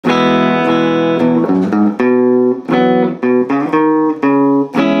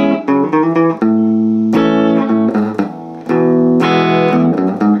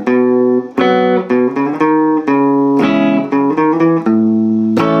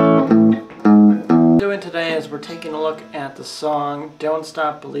we're taking a look at the song Don't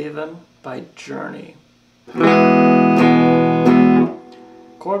Stop Believin' by Journey.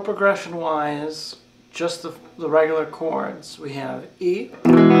 Chord progression wise, just the regular chords. We have E,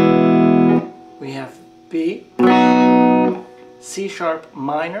 we have B, C sharp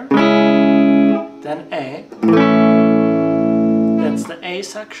minor, then A. That's the A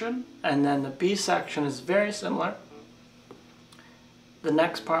section, and then the B section is very similar. The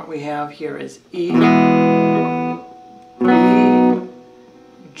next part we have here is E, E,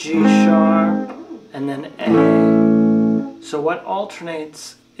 G sharp, and then A. So what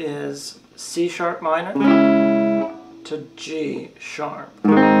alternates is C sharp minor to G sharp.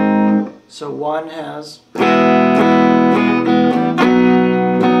 So one has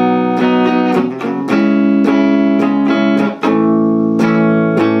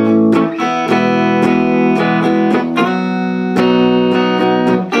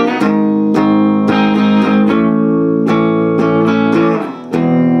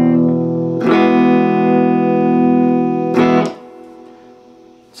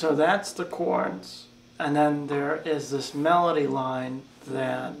So that's the chords, and then there is this melody line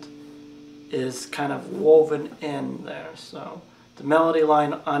that is kind of woven in there. So the melody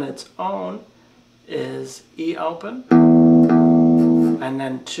line on its own is E open, and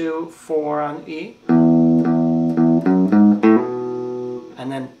then 2, 4 on E,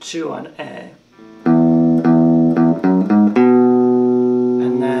 and then 2 on A,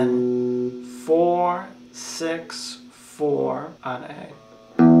 and then 4, 6, 4 on A.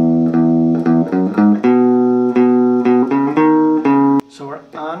 So we're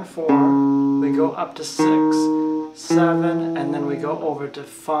on 4, we go up to 6, 7, and then we go over to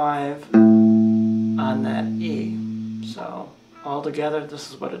 5 on that E. So all together, this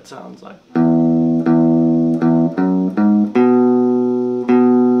is what it sounds like.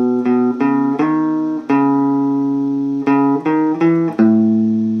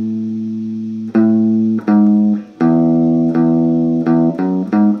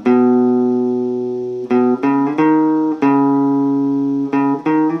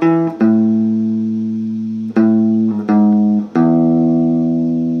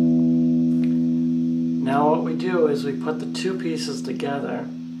 Now what we do is we put the two pieces together,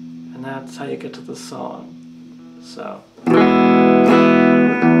 and that's how you get to the song. So.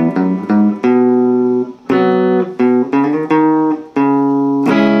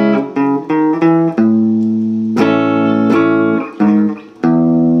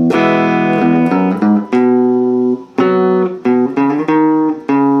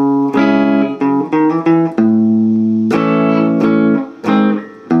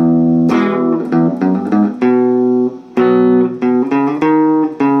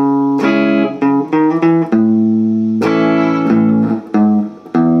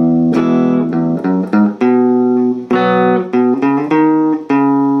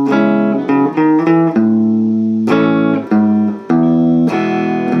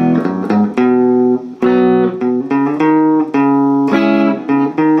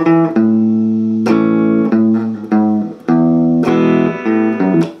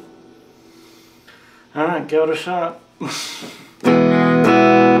 Alright, give it a shot.